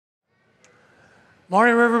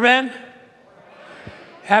Morning, Riverbend.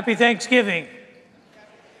 Happy Thanksgiving.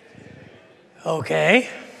 Okay.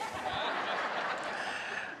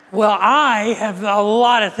 Well, I have a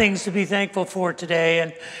lot of things to be thankful for today,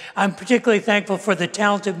 and I'm particularly thankful for the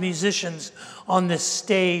talented musicians on this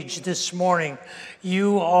stage this morning.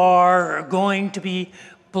 You are going to be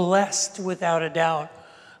blessed without a doubt.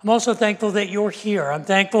 I'm also thankful that you're here. I'm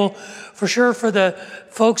thankful for sure for the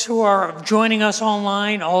folks who are joining us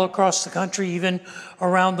online all across the country, even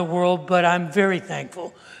around the world, but I'm very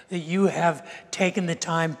thankful that you have taken the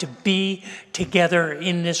time to be together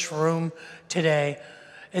in this room today.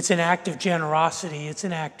 It's an act of generosity. It's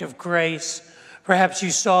an act of grace. Perhaps you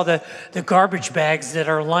saw the garbage bags that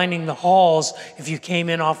are lining the halls if you came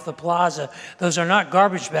in off the plaza. Those are not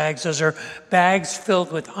garbage bags. Those are bags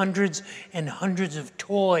filled with hundreds and hundreds of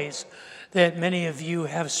toys that many of you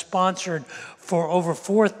have sponsored for over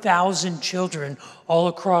 4,000 children all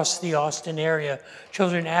across the Austin area,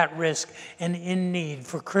 children at risk and in need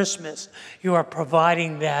for Christmas. You are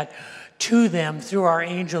providing that to them through our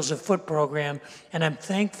Angels of Foot program, and I'm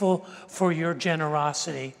thankful for your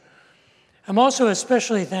generosity. I'm also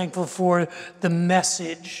especially thankful for the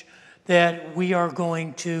message that we are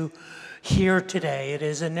going to hear today. It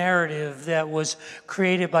is a narrative that was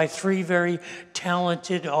created by three very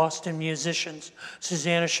talented Austin musicians,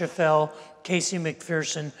 Suzanna Choffel, Casey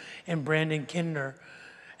McPherson, and Brandon Kindner.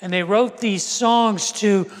 And they wrote these songs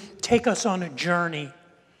to take us on a journey.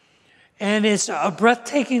 And it's a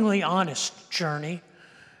breathtakingly honest journey.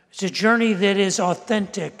 It's a journey that is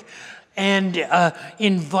authentic and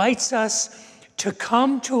invites us to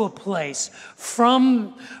come to a place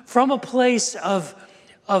from a place of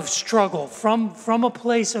struggle, from a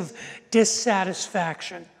place of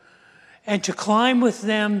dissatisfaction, and to climb with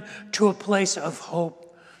them to a place of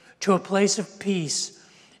hope, to a place of peace.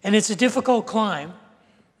 And it's a difficult climb,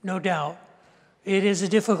 no doubt. It is a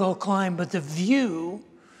difficult climb, but the view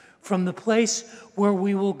from the place where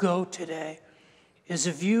we will go today is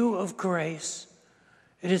a view of grace.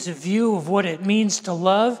 It is a view of what it means to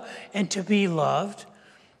love and to be loved.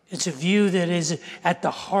 It's a view that is at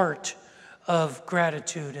the heart of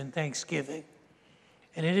gratitude and thanksgiving.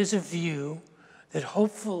 And it is a view that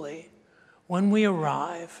hopefully when we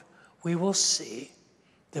arrive, we will see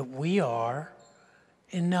that we are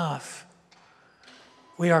enough.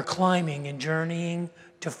 We are climbing and journeying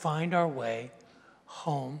to find our way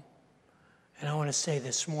home. And I want to say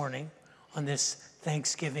this morning on this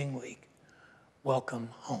Thanksgiving week, welcome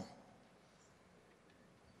home.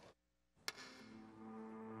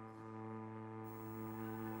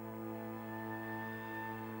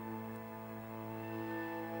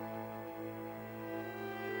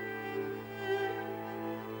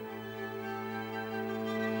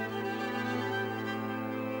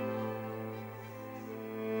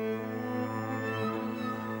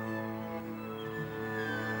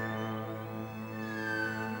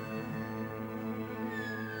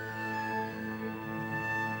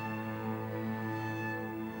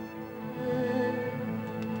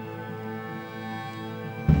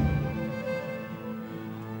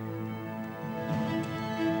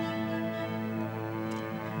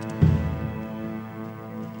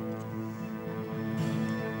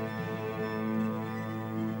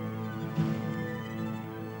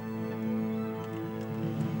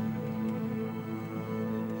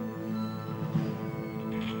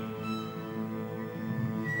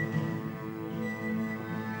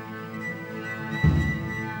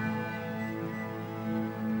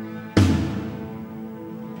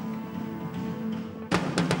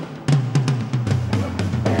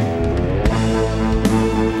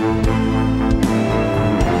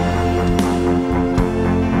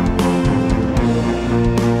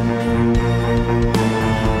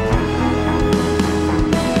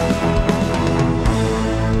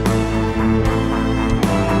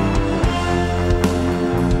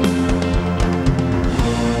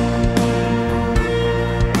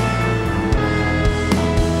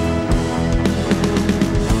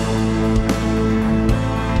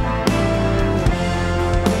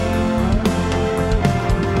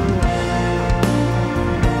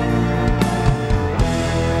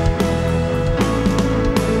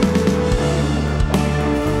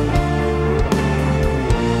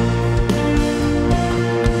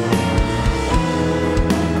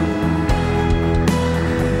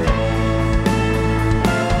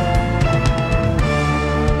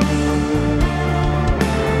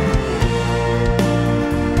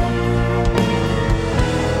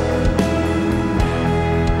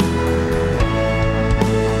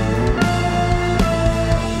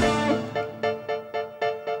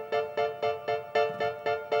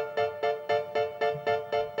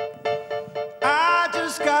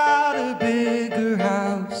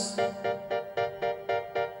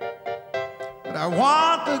 I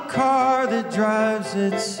want the car that drives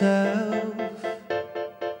itself.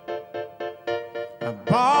 I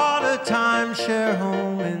bought a timeshare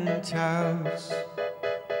home in Taos,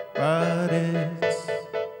 but it's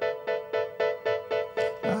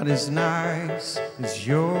not as nice as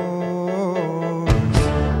yours.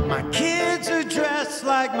 My kids are dressed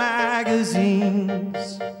like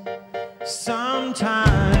magazines.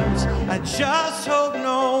 Sometimes I just hope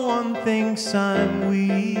no one thinks I'm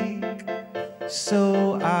weak.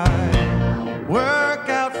 So I work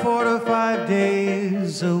out 4 to 5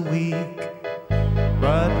 days a week,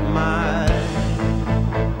 but my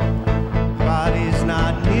body's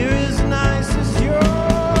not near as nice as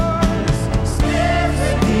yours.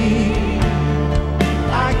 Scarcity,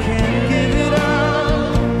 I can't give it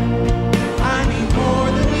up. I need more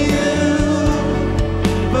than you,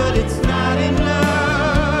 but it's not enough.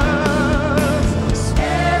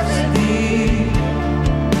 Scarcity,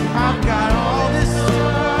 I've got all this stuff.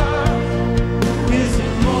 Is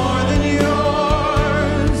it more than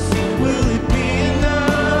yours? Will it be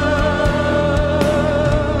enough?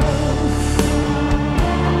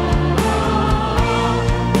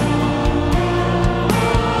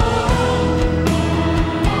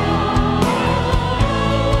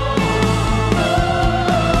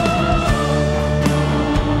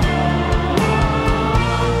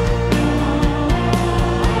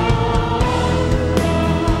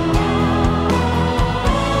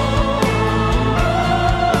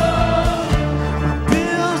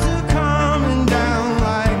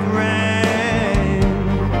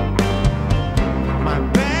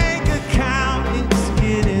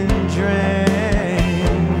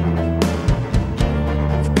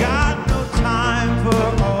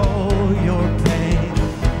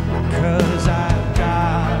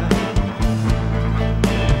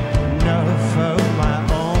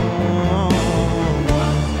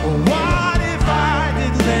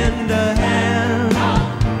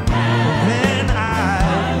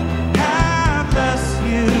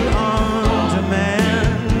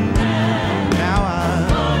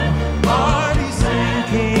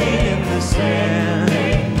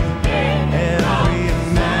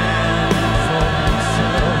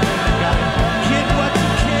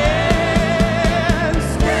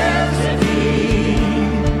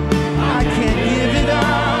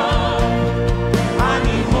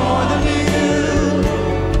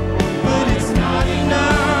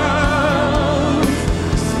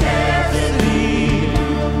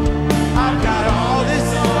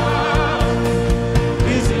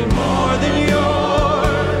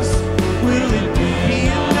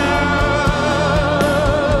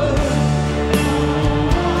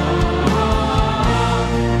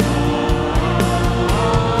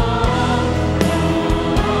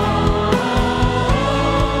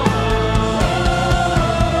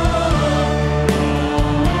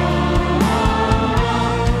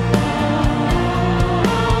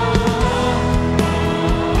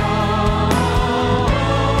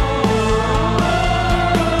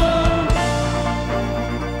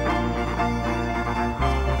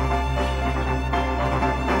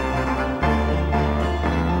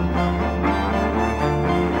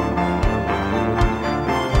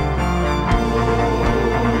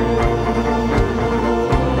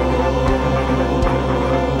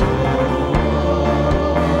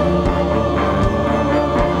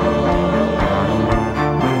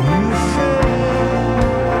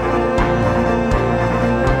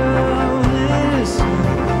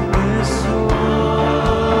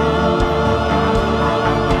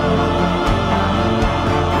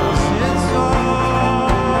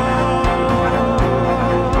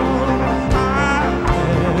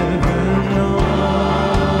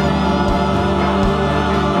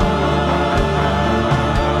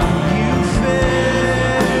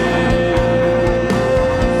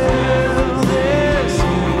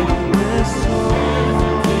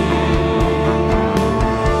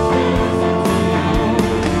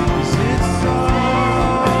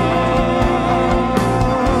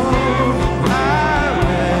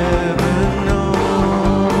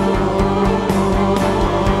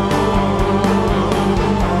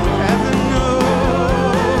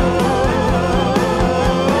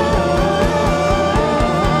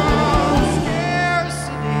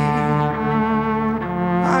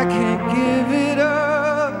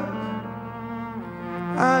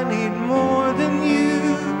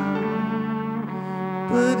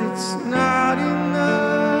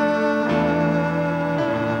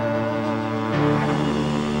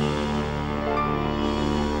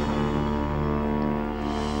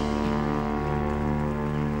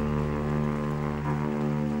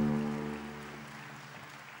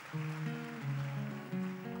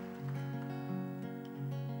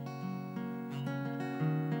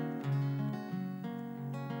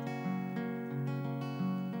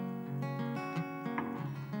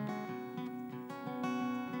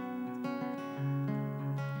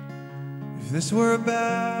 this were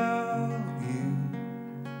about you,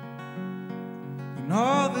 and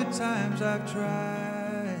all the times I've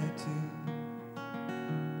tried to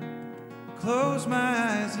close my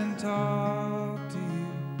eyes and talk to you,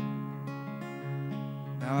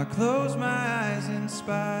 now I close my eyes in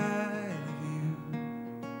spite of you.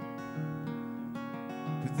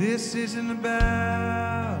 But this isn't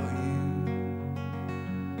about you,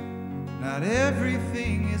 not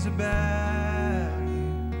everything is about you.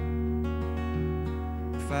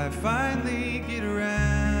 If I finally get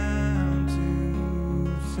around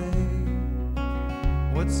to say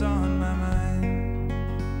what's on my mind,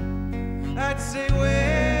 I'd say,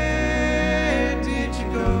 where did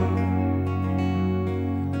you go?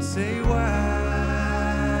 I'd say,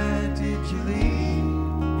 why did you leave?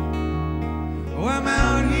 Oh, I'm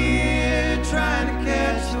out here trying to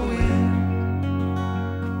catch the wind,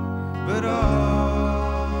 but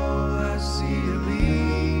all I see are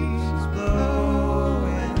leaves blowing.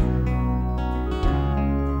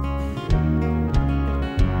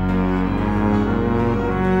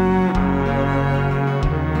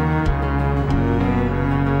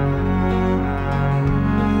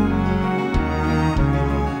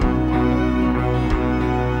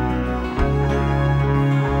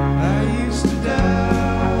 I used to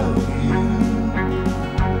doubt you,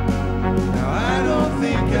 now I don't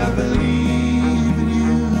think I believe in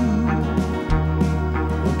you.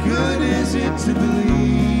 What good is it to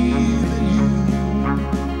believe in you?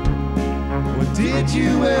 What did you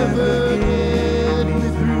ever get me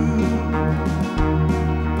through?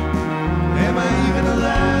 Am I even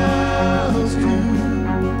allowed to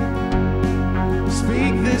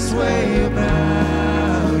speak this way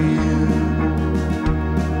about you?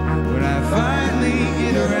 When I finally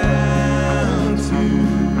get around to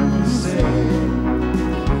say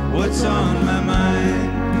what's on my mind,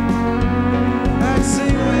 I'd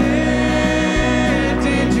say, where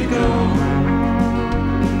did you go?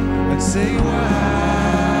 I'd say, why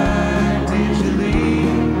did you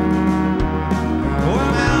leave? Oh,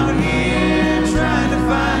 I'm out here trying to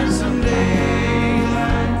find some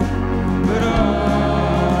daylight, but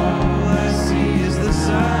all I see is the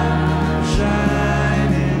sun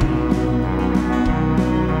shining.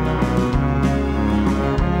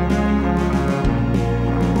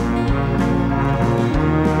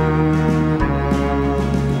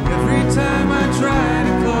 Every time I try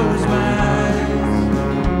to close my eyes,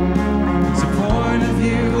 it's a point of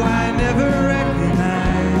view I never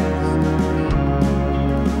recognize.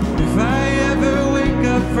 If I ever wake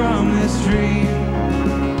up from this dream,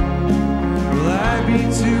 will I be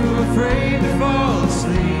too afraid to fall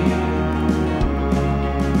asleep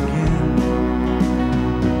again?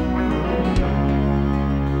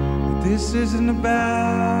 But this isn't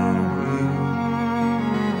about you,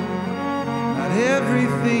 not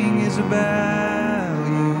everything is about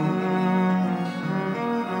you.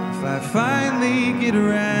 If I finally get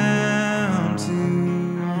around to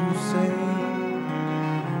say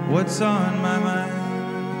what's on my mind,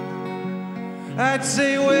 I'd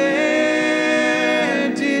say,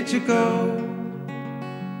 where did you go?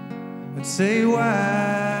 I'd say,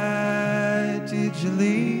 why did you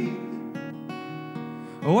leave?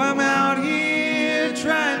 Oh, I'm out here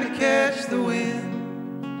trying to catch the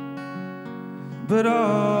wind, but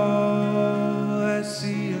all I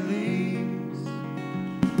see are leaves.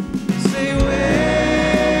 Say,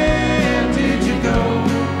 where did you go?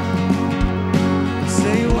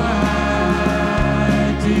 Say,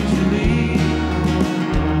 why did you leave?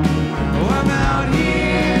 Oh, I'm out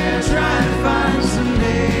here trying to find some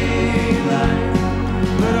daylight,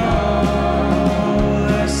 but all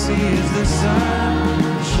I see is the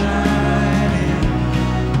sun shining.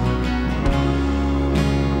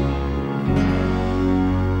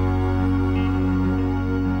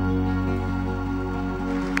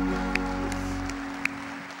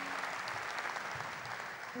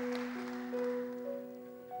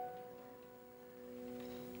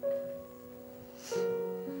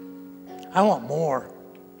 I want more.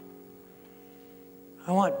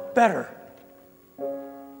 I want better.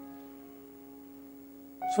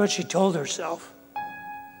 That's what she told herself.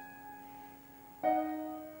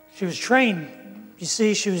 She was trained, you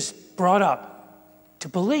see, she was brought up to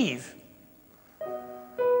believe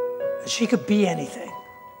that she could be anything.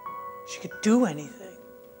 She could do anything.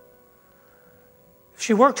 If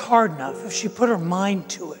she worked hard enough, if she put her mind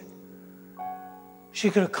to it, she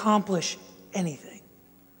could accomplish anything,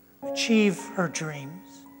 achieve her dreams.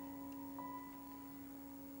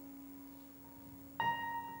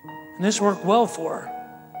 And this worked well for her.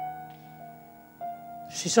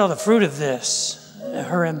 She saw the fruit of this,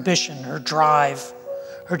 her ambition, her drive,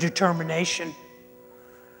 her determination.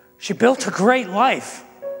 She built a great life.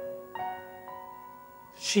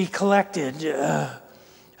 She collected a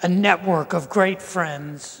network of great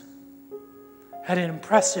friends, had an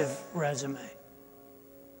impressive resume.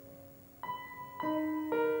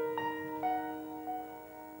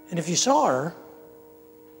 And if you saw her,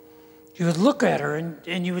 you would look at her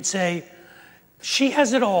and you would say, she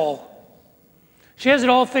has it all. She has it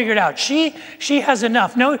all figured out. She has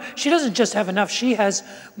enough. No, she doesn't just have enough. She has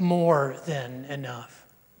more than enough.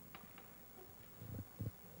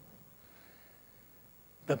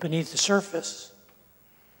 But beneath the surface,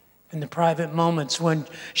 in the private moments when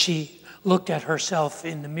she looked at herself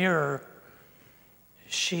in the mirror,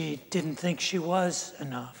 she didn't think she was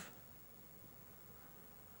enough.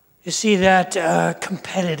 You see, that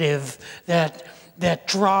competitive, that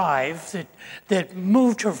drive that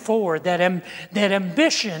moved her forward, that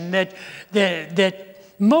ambition that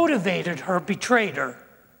motivated her, betrayed her,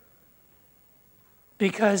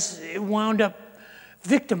 because it wound up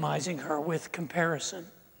victimizing her with comparison.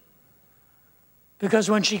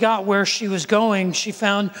 Because when she got where she was going, she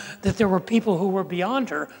found that there were people who were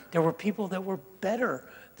beyond her. There were people that were better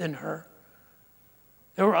than her.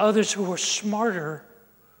 There were others who were smarter,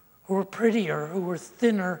 who were prettier, who were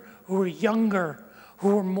thinner, who were younger,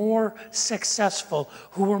 who were more successful,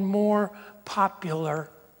 who were more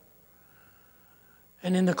popular.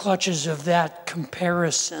 And in the clutches of that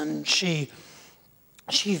comparison, she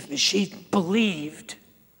believed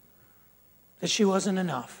that she wasn't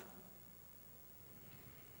enough.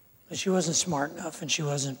 That she wasn't smart enough, and she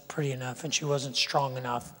wasn't pretty enough, and she wasn't strong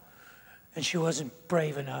enough, and she wasn't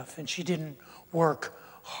brave enough, and she didn't work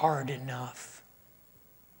hard enough.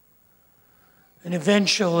 And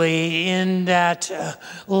eventually, in that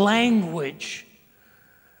language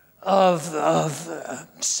of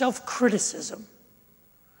self-criticism,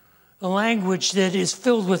 the language that is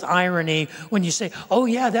filled with irony when you say, oh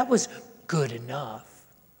yeah, that was good enough,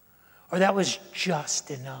 or that was just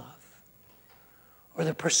enough, or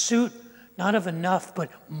the pursuit not of enough, but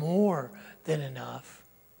more than enough.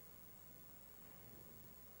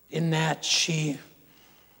 In that, she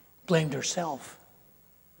blamed herself.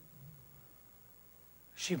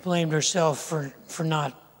 She blamed herself for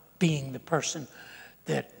not being the person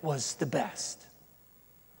that was the best,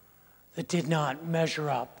 that did not measure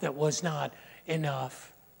up, that was not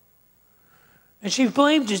enough. And she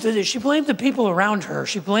blamed the people around her.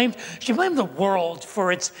 She blamed the world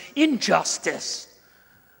for its injustice,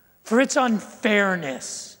 for its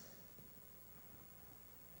unfairness.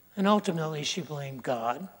 And ultimately, she blamed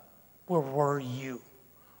God. Where were you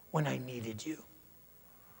when I needed you?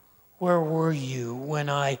 Where were you when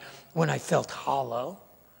I felt hollow?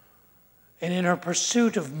 And in her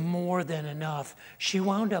pursuit of more than enough, she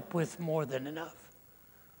wound up with more than enough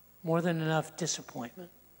disappointment,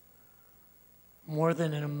 more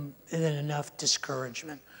than enough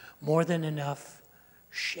discouragement, more than enough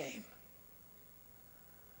shame.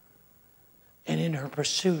 And in her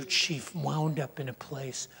pursuit, she wound up in a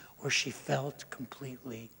place where she felt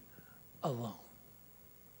completely alone.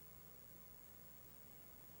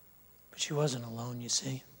 But she wasn't alone, you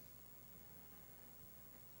see.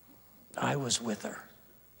 I was with her.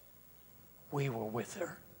 We were with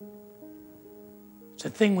her. It's a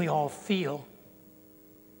thing we all feel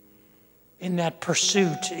in that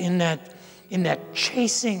pursuit, in that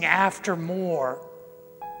chasing after more.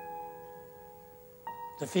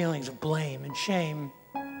 The feelings of blame and shame,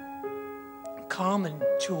 common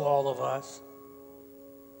to all of us.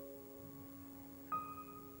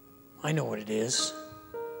 I know what it is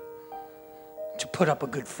to put up a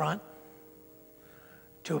good front,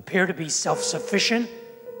 to appear to be self-sufficient,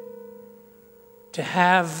 to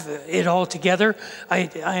have it all together.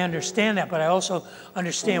 I understand that, but I also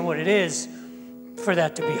understand what it is for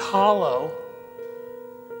that to be hollow.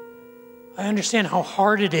 I understand how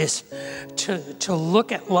hard it is to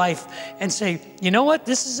look at life and say, you know what,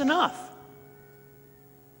 this is enough.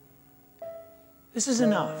 This is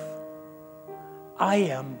enough. I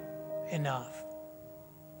am enough.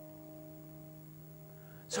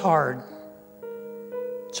 It's hard.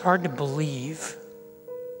 It's hard to believe.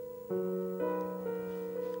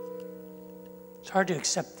 It's hard to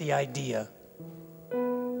accept the idea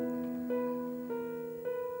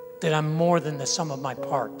that I'm more than the sum of my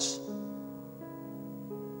parts.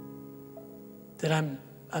 That I'm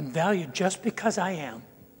valued just because I am.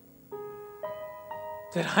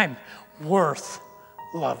 That I'm worth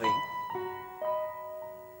loving.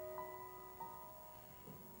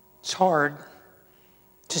 It's hard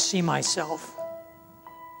to see myself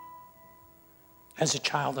as a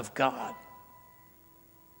child of God.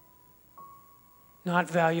 Not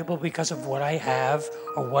valuable because of what I have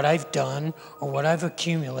or what I've done or what I've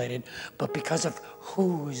accumulated, but because of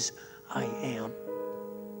whose I am.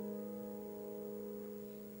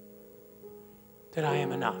 That I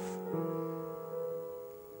am enough.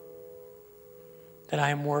 That I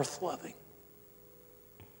am worth loving.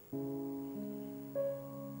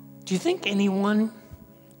 Do you think anyone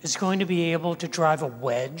is going to be able to drive a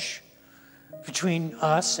wedge between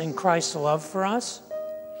us and Christ's love for us?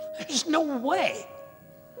 There's no way.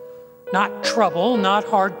 Not trouble, not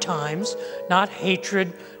hard times, not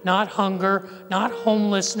hatred, not hunger, not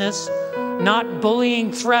homelessness, not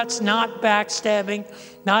bullying, threats, not backstabbing,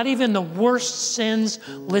 not even the worst sins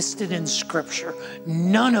listed in Scripture.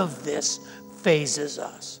 None of this phases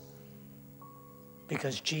us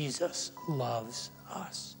because Jesus loves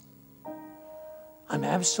us. I'm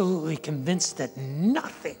absolutely convinced that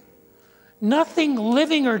nothing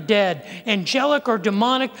living or dead, angelic or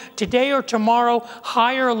demonic, today or tomorrow,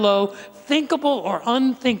 high or low, thinkable or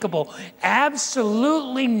unthinkable,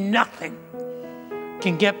 absolutely nothing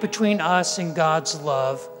can get between us and God's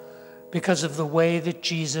love because of the way that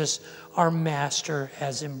Jesus, our Master,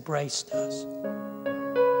 has embraced us.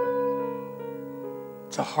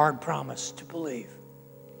 It's a hard promise to believe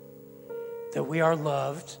that we are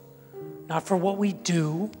loved, not for what we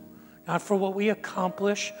do, not for what we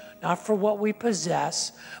accomplish, not for what we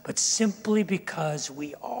possess, but simply because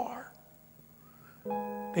we are.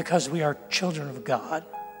 Because we are children of God.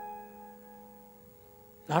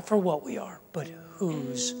 Not for what we are, but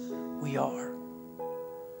whose we are.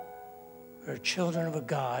 We're children of a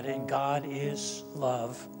God, and God is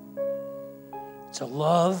love. It's a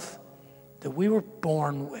love that we were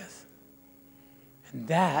born with. And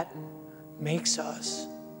that makes us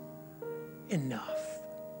enough.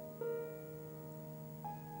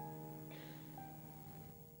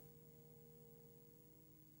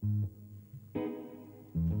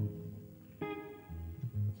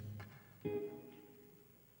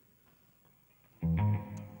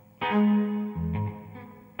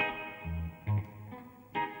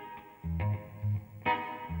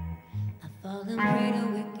 Falling prey to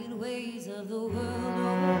wicked ways of the world. Oh,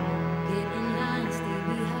 get in line, stay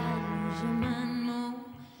behind, lose your mind. No,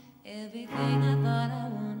 everything I thought I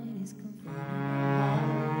wanted is confronting my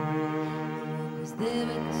heart. What was there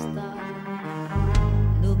at the start?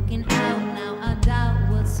 Looking out now, I doubt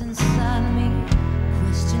what's inside me.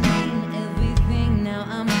 Questioning everything now,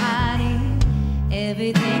 I'm hiding.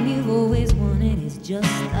 Everything you've always wanted is just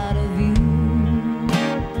out of view.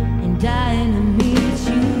 And dying to meet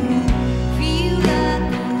you.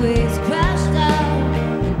 Waves crashed out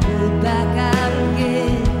and pulled back out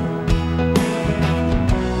again,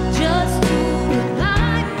 just to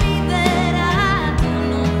remind me that I don't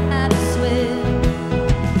know how to swim.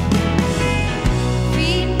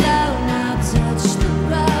 Feet down, now touch the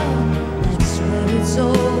ground, that's where it's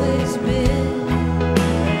always been.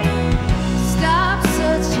 Stop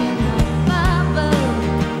searching out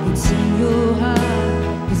above, it's in your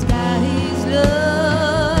heart, 'cause God is love.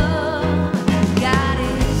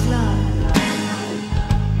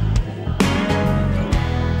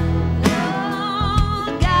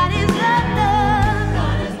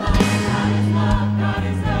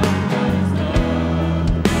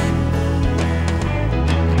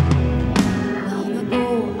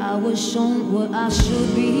 Shown what I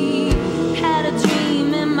should be, had a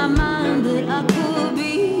dream in my mind that I could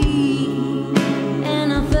be,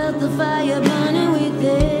 and I felt the fire burning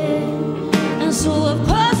within, and so of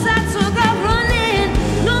course I took off running,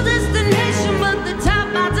 no destination but the top.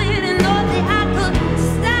 I didn't know that I could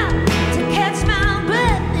stop to catch my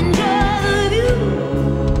breath, enjoy the view,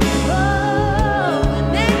 oh, and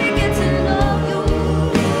maybe get to know you.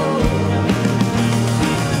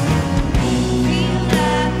 Feel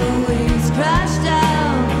like the waves crash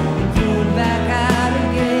down, pull back out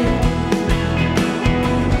again.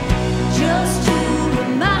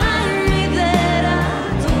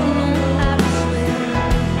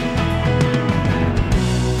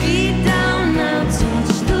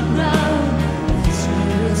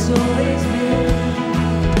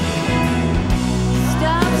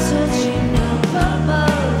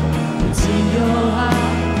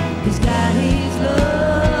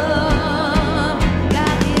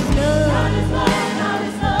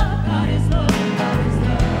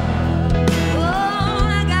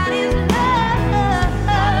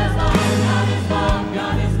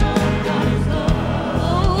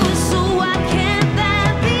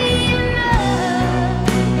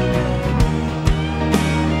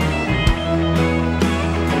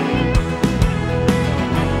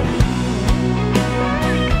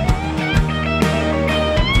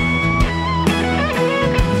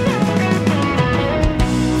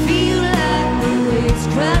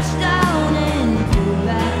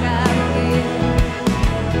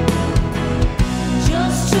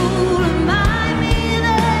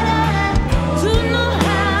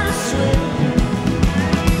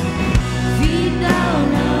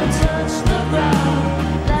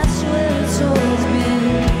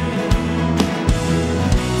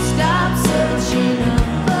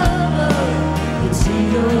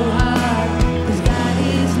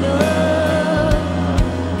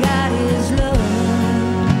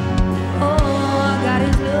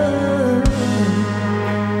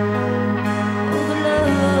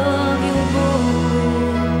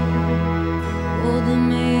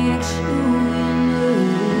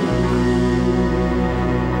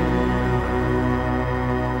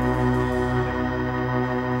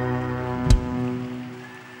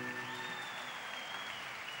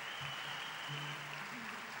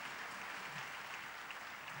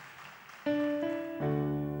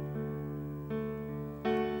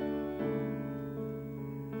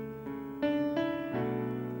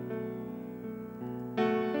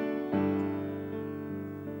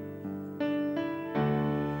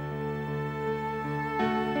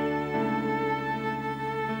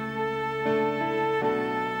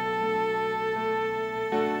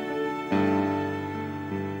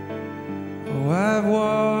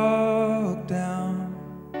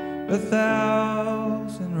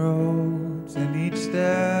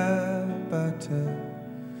 step I took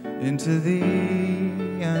into the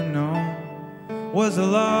unknown was a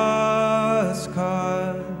lost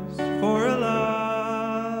cause, for a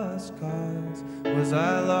lost cause. Was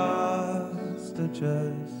I lost or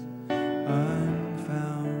just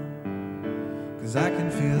unfound? 'Cause I can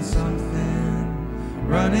feel something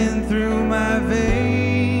running through my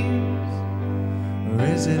veins. Or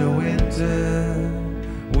is it a winter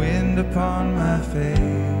wind upon my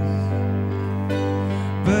face?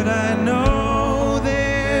 But I know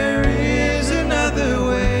there is another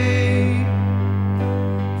way,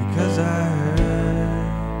 because I heard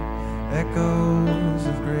echoes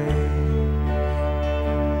of grace.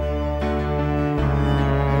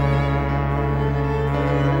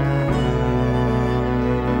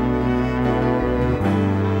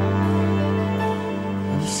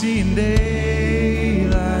 I'm seeing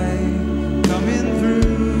daylight coming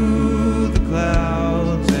through the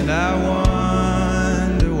clouds, and I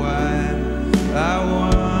wonder why, I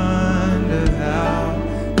wonder how.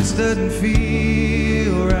 This doesn't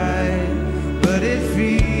feel right, but it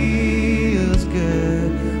feels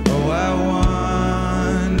good. Oh, I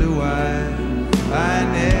wonder why I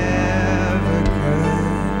never could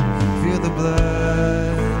feel the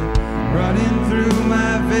blood running through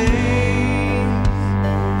my veins.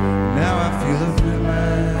 Now I feel a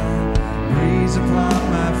breeze upon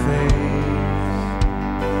my face,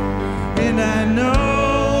 and I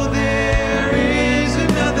know there is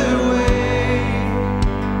another way,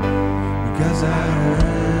 because I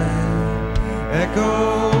heard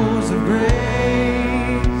echoes of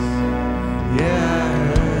grace. Yeah, I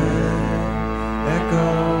heard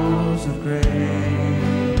echoes of grace.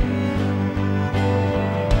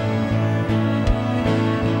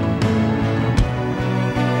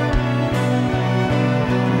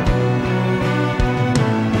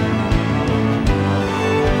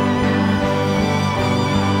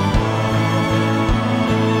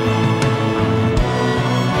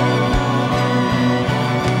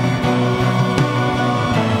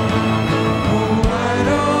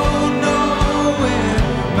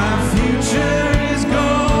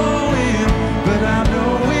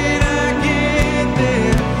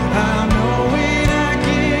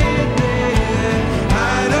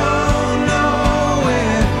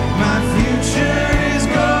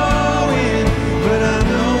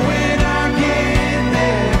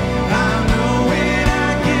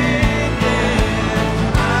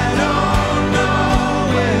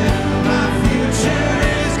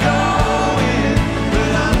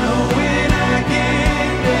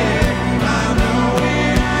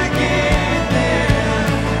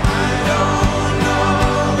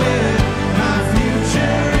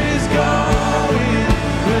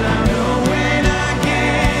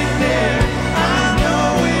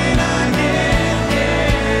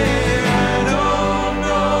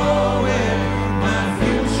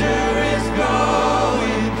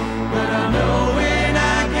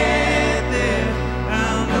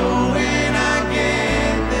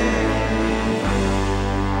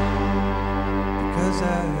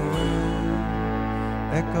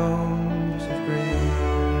 Echoes of grace.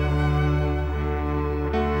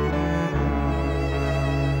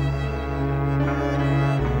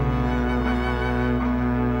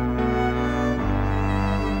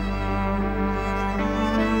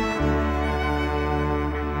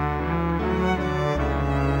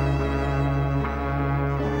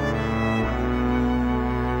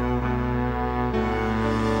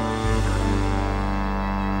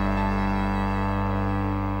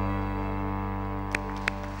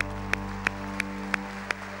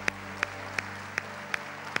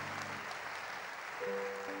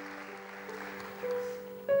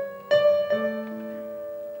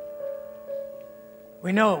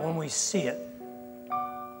 We know it when we see it.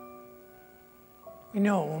 We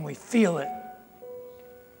know it when we feel it.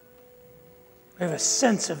 We have a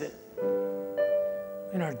sense of it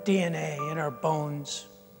in our DNA, in our bones.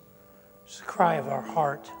 It's the cry of our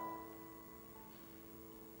heart.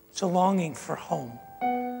 It's a longing for home.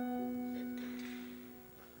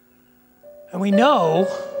 And we know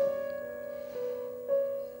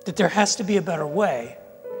that there has to be a better way.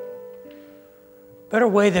 Better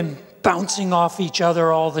way than bouncing off each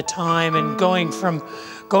other all the time and going from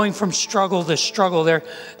struggle to struggle. There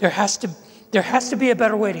has to be a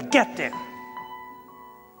better way to get there.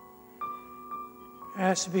 There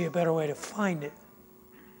has to be a better way to find it.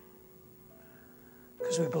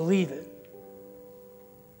 Because we believe it.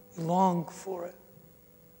 We long for it.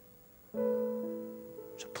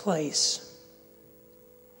 It's a place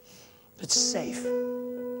that's safe.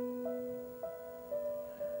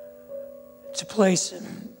 It's a place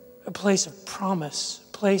of promise,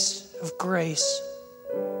 a place of grace,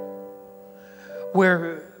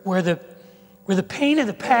 where the pain of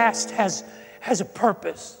the past has a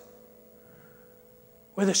purpose,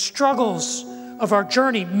 where the struggles of our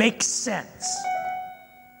journey make sense.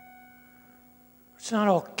 It's not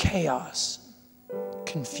all chaos,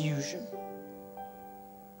 confusion.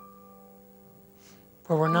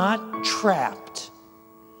 Where we're not trapped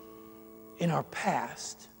in our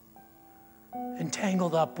past,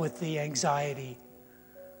 entangled up with the anxiety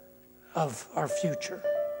of our future.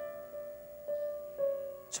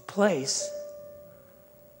 It's a place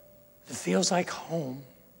that feels like home,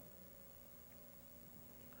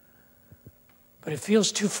 but it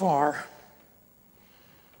feels too far.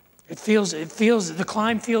 The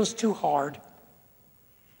climb feels too hard.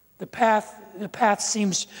 The path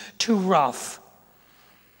seems too rough.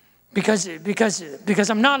 Because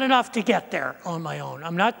I'm not enough to get there on my own.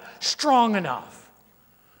 I'm not strong enough.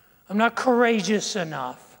 I'm not courageous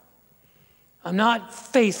enough. I'm not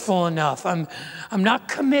faithful enough. I'm not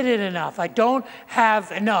committed enough. I don't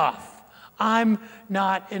have enough. I'm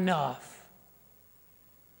not enough.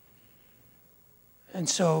 And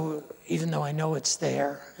so, even though I know it's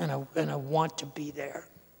there and I want to be there,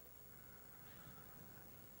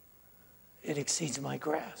 it exceeds my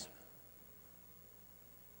grasp.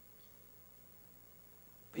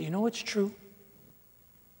 But you know what's true?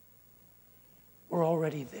 We're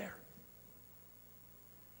already there.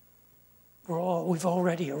 We've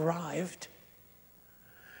already arrived.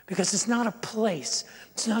 Because it's not a place,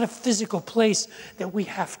 it's not a physical place that we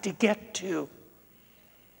have to get to.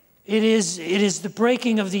 It is the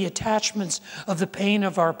breaking of the attachments of the pain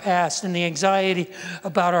of our past and the anxiety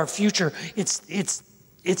about our future.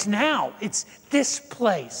 It's now. It's this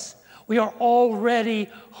place. We are already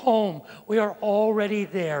home. We are already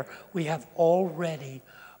there. We have already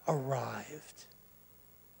arrived.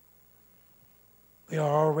 We are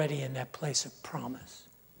already in that place of promise,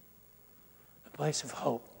 the place of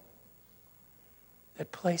hope,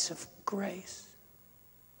 that place of grace.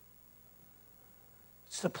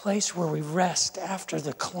 It's the place where we rest after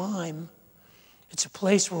the climb. It's a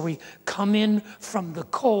place where we come in from the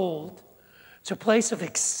cold. It's a place of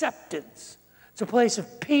acceptance. It's a place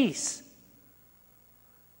of peace.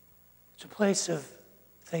 It's a place of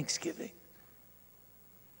thanksgiving.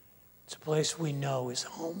 It's a place we know is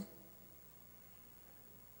home.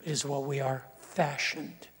 It is what we are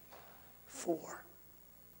fashioned for.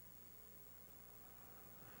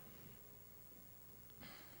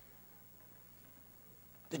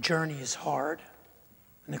 The journey is hard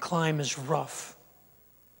and the climb is rough.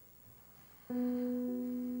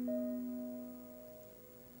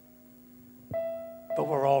 But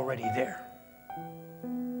we're already there.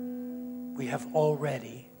 We have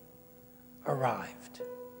already arrived.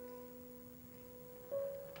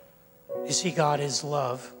 You see, God is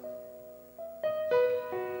love.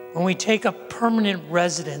 When we take up permanent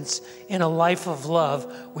residence in a life of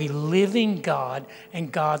love, we live in God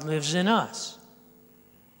and God lives in us.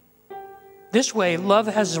 This way, love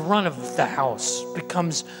has the run of the house,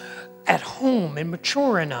 becomes at home and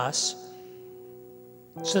mature in us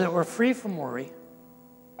so that we're free from worry.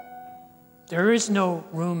 There is no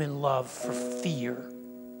room in love for fear.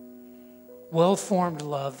 Well-formed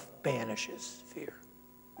love banishes fear.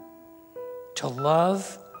 To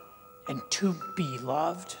love and to be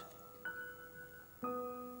loved.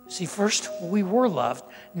 See, first we were loved,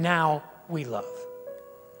 now we love.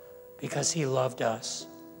 Because he loved us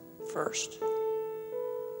first.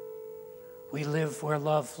 We live where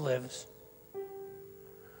love lives.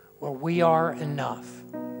 Where we are enough.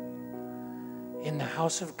 In the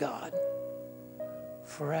house of God.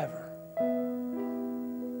 Forever.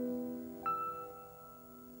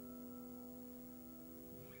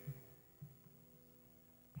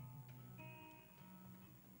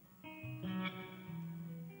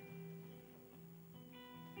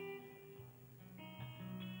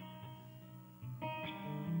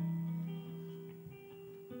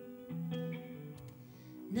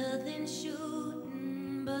 Nothing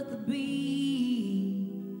shooting but the breeze,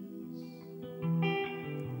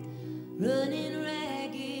 running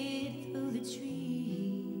ragged through the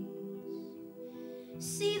trees.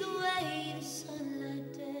 See the way the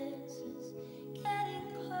sunlight dances, getting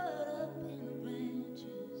caught up in the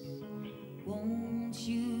branches. Won't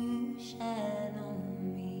you shine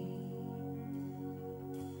on me?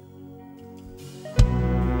 I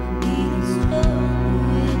need a strong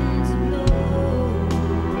wind to blow.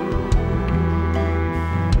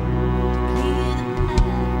 Clear the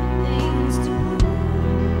path of things to grow.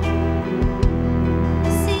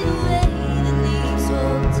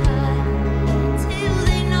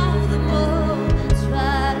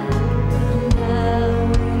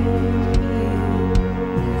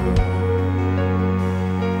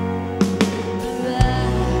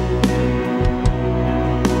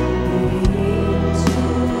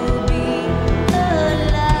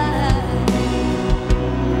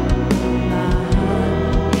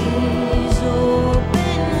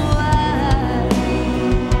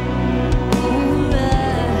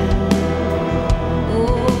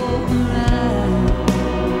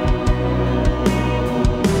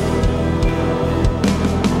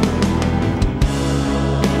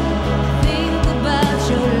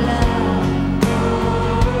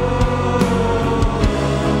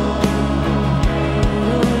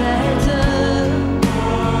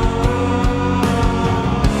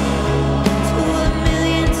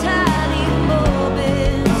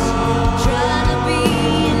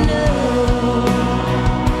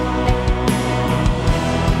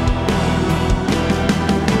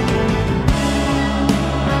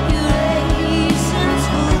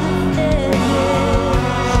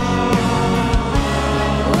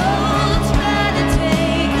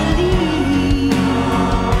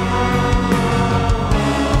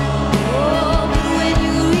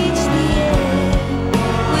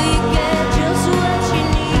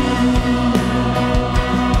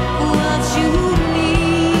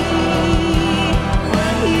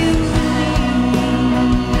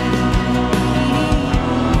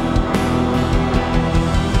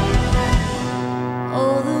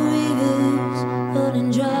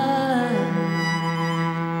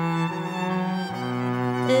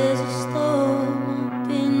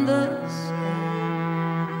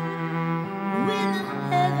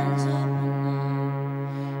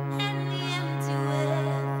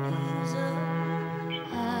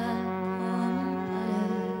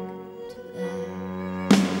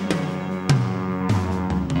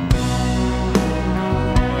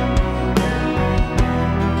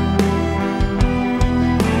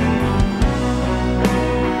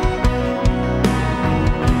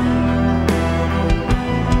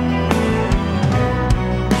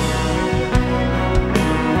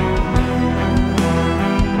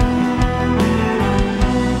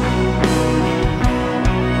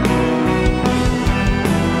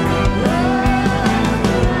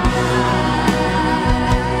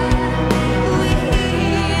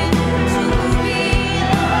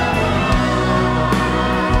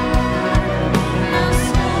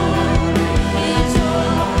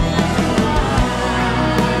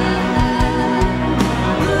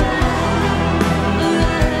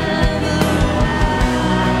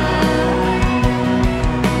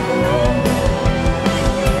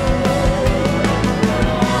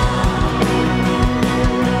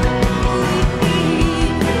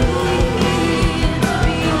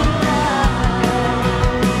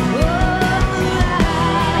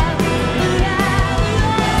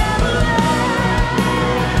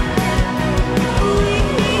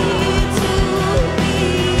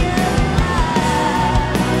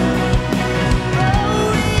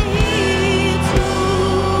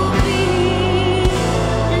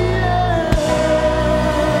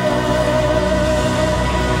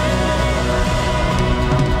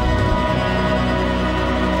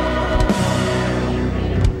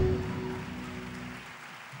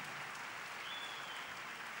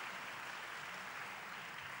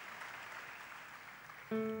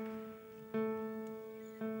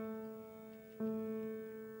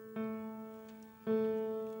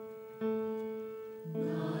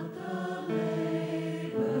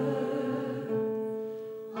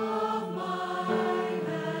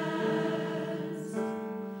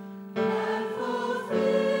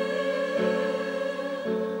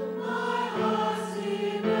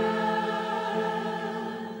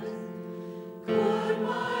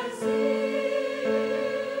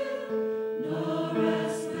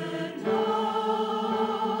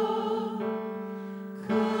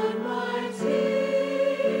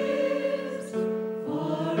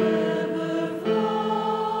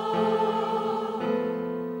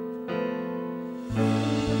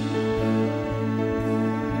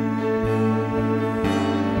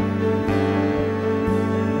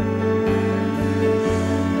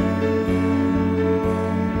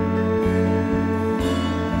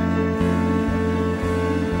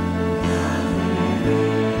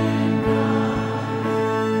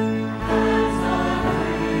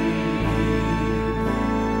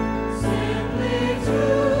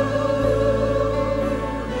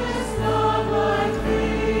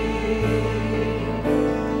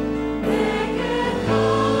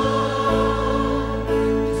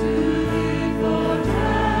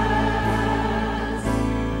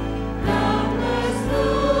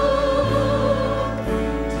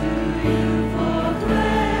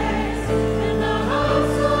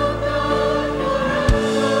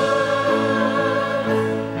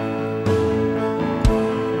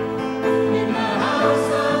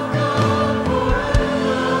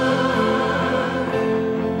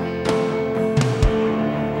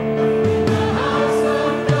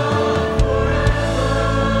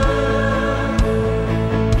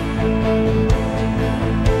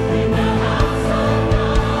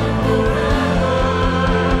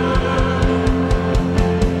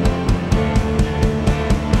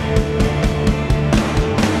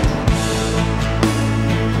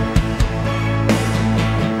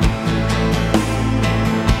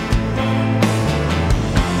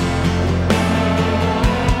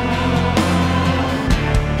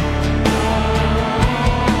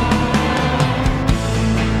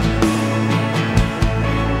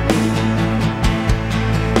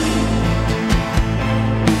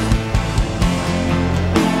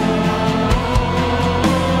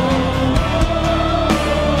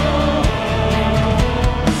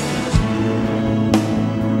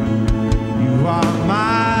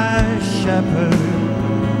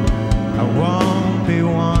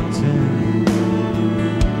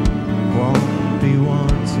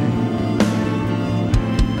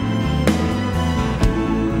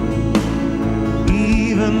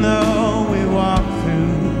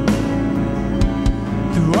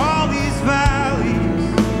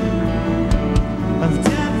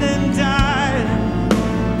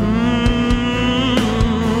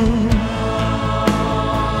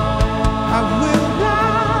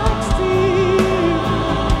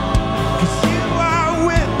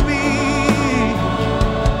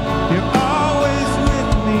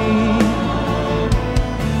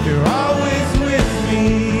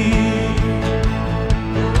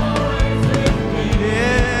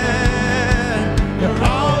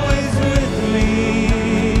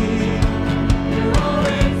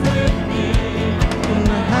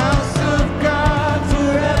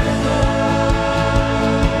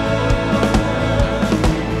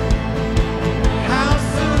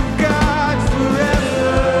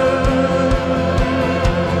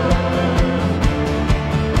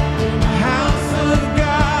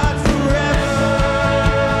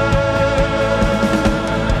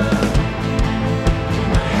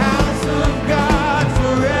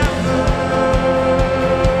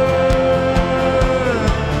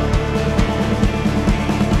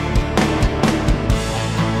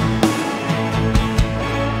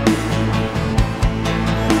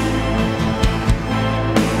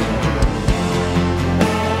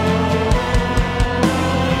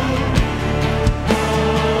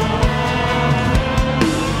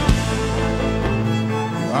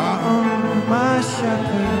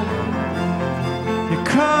 shepherd, you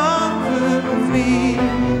comfort me.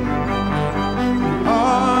 You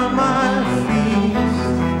are my feast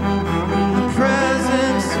in the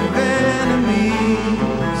presence of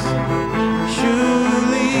enemies.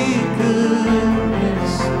 Surely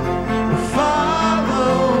goodness will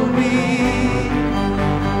follow me,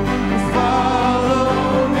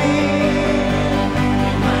 follow me.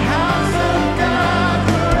 In the house of God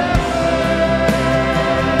forever.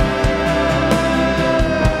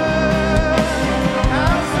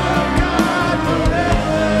 House of God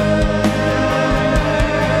forever.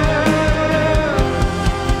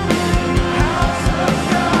 House of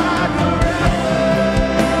God forever.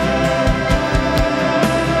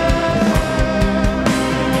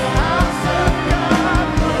 House of God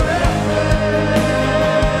forever.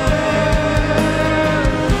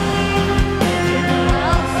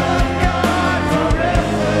 House of God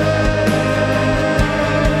forever.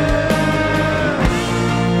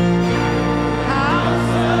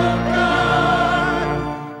 House of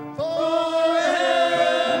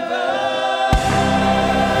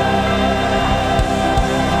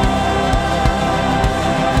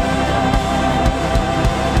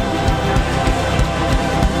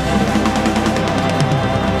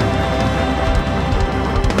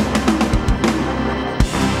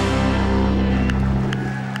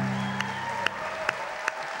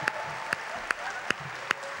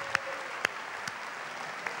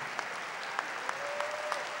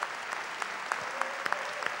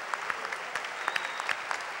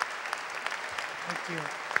Thank you.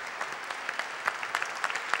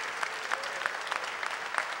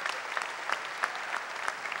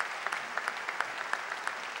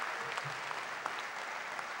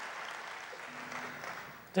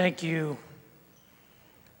 Thank you.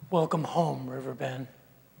 Welcome home, Riverbend.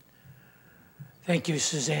 Thank you,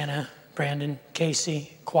 Suzanna, Brandon,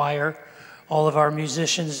 Casey, choir, all of our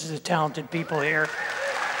musicians, the talented people here.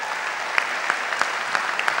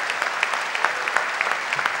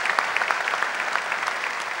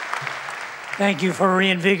 Thank you for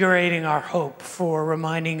reinvigorating our hope, for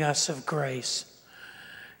reminding us of grace,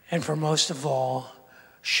 and for most of all,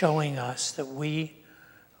 showing us that we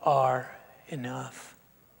are enough.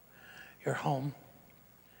 You're home.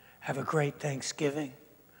 Have a great Thanksgiving.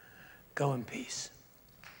 Go in peace.